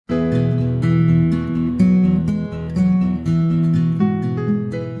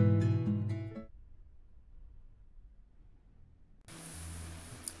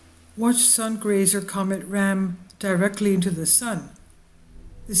watch Sungrazer Comet ram directly into the sun.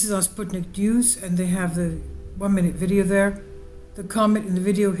 This is on Sputnik News, and they have the 1-minute video there. The comet in the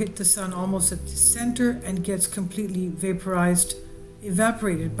video hit the sun almost at the center and gets completely evaporated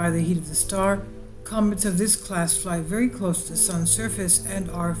by the heat of the star. Comets of this class fly very close to the sun's surface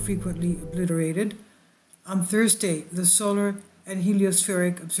and are frequently obliterated. On Thursday, the Solar and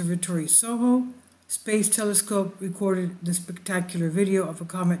Heliospheric Observatory SOHO Space Telescope recorded the spectacular video of a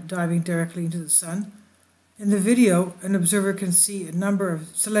comet diving directly into the sun. In the video, an observer can see a number of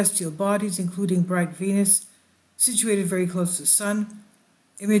celestial bodies, including bright Venus, situated very close to the sun,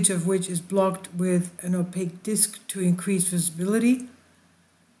 image of which is blocked with an opaque disk to increase visibility,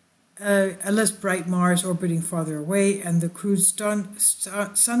 a less bright Mars orbiting farther away, and the cruise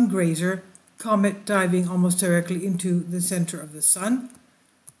Sungrazer Comet diving almost directly into the center of the sun.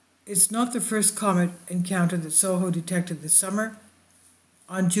 It's not the first comet encounter that SOHO detected this summer.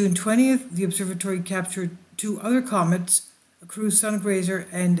 On June 20th, the observatory captured 2 other comets, a cruise Sungrazer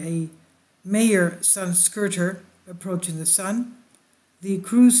and a Mayer Sunskirter, approaching the sun. The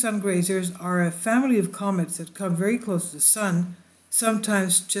cruise Sungrazers are a family of comets that come very close to the sun,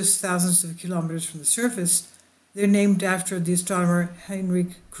 sometimes just thousands of kilometers from the surface. They're named after the astronomer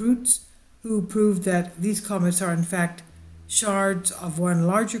Heinrich Kreutz, who proved that these comets are in fact shards of one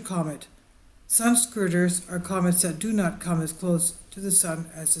larger comet. Sunskirters are comets that do not come as close to the sun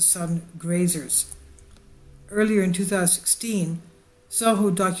as the Sungrazers. Earlier in 2016,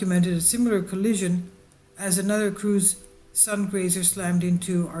 SOHO documented a similar collision as another cruise Sungrazer slammed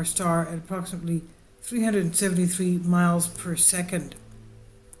into our star at approximately 373 miles per second.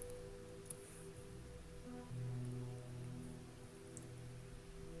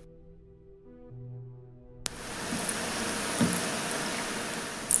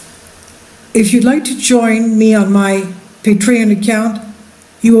 If you'd like to join me on my Patreon account,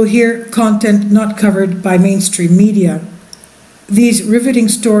 you will hear content not covered by mainstream media. These riveting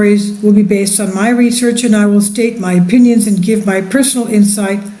stories will be based on my research, and I will state my opinions and give my personal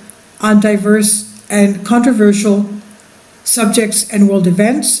insight on diverse and controversial subjects and world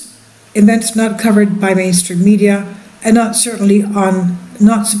events not covered by mainstream media, and not supported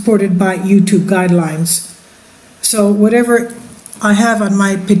by YouTube guidelines. So whatever I have on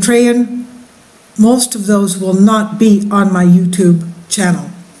my Patreon, most of those will not be on my YouTube channel.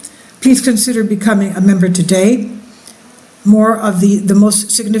 Please consider becoming a member today. More of the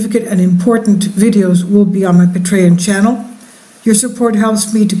most significant and important videos will be on my Patreon channel. Your support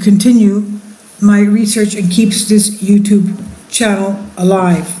helps me to continue my research and keeps this YouTube channel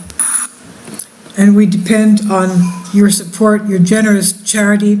alive. And we depend on your support, your generous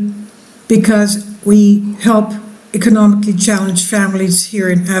charity, because we help economically challenged families here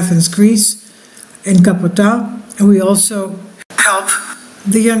in Athens, Greece, in Kapota, and we also help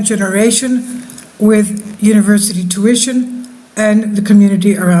the young generation with university tuition and the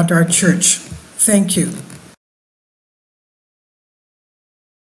community around our church. Thank you.